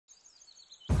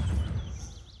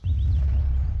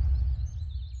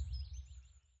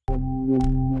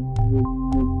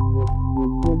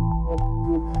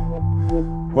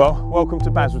Well, welcome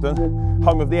to Basildon,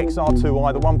 home of the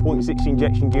XR2i, the 1.6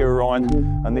 injection gear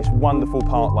Orion, and this wonderful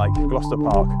park lake, Gloucester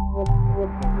Park.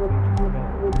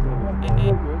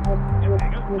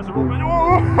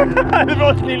 The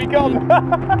rod's nearly gone.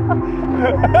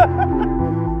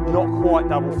 Not quite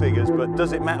double figures, but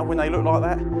does it matter when they look like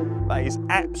that? That is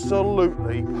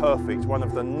absolutely perfect. One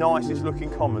of the nicest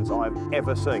looking commons I've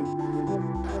ever seen.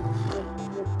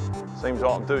 Seems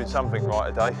like I'm doing something right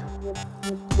today.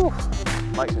 Whew.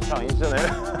 Makes a change, doesn't it?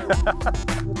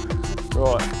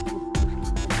 Right.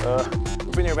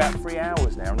 We've been here about 3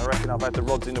 hours now, and I reckon I've had the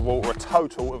rods in the water a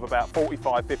total of about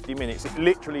 45–50 minutes. It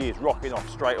literally is rocking off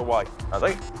straight away. I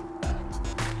think.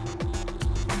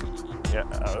 Yeah,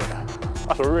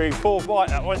 that's a really poor bite,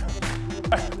 that one.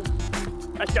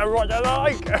 Let's go right down the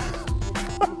lake.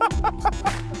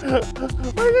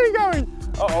 Where's he going?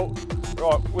 Uh-oh.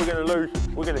 Right, we're going to lose.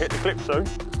 We're going to hit the clip soon.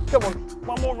 Come on,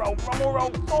 one more roll, one more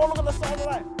roll. Oh, look at the side of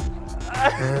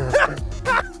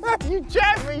that. You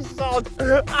jammy sod.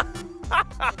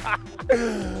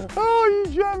 Oh,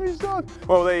 you jammy sod.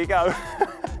 Well, there you go.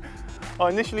 I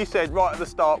initially said right at the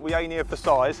start we ain't here for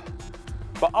size,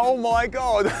 but oh my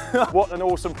God, what an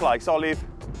awesome place. I live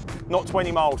not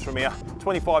 20 miles from here,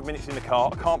 25 minutes in the car.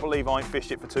 I can't believe I ain't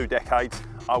fished it for 2 decades.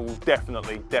 I will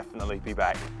definitely be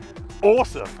back.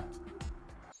 Awesome.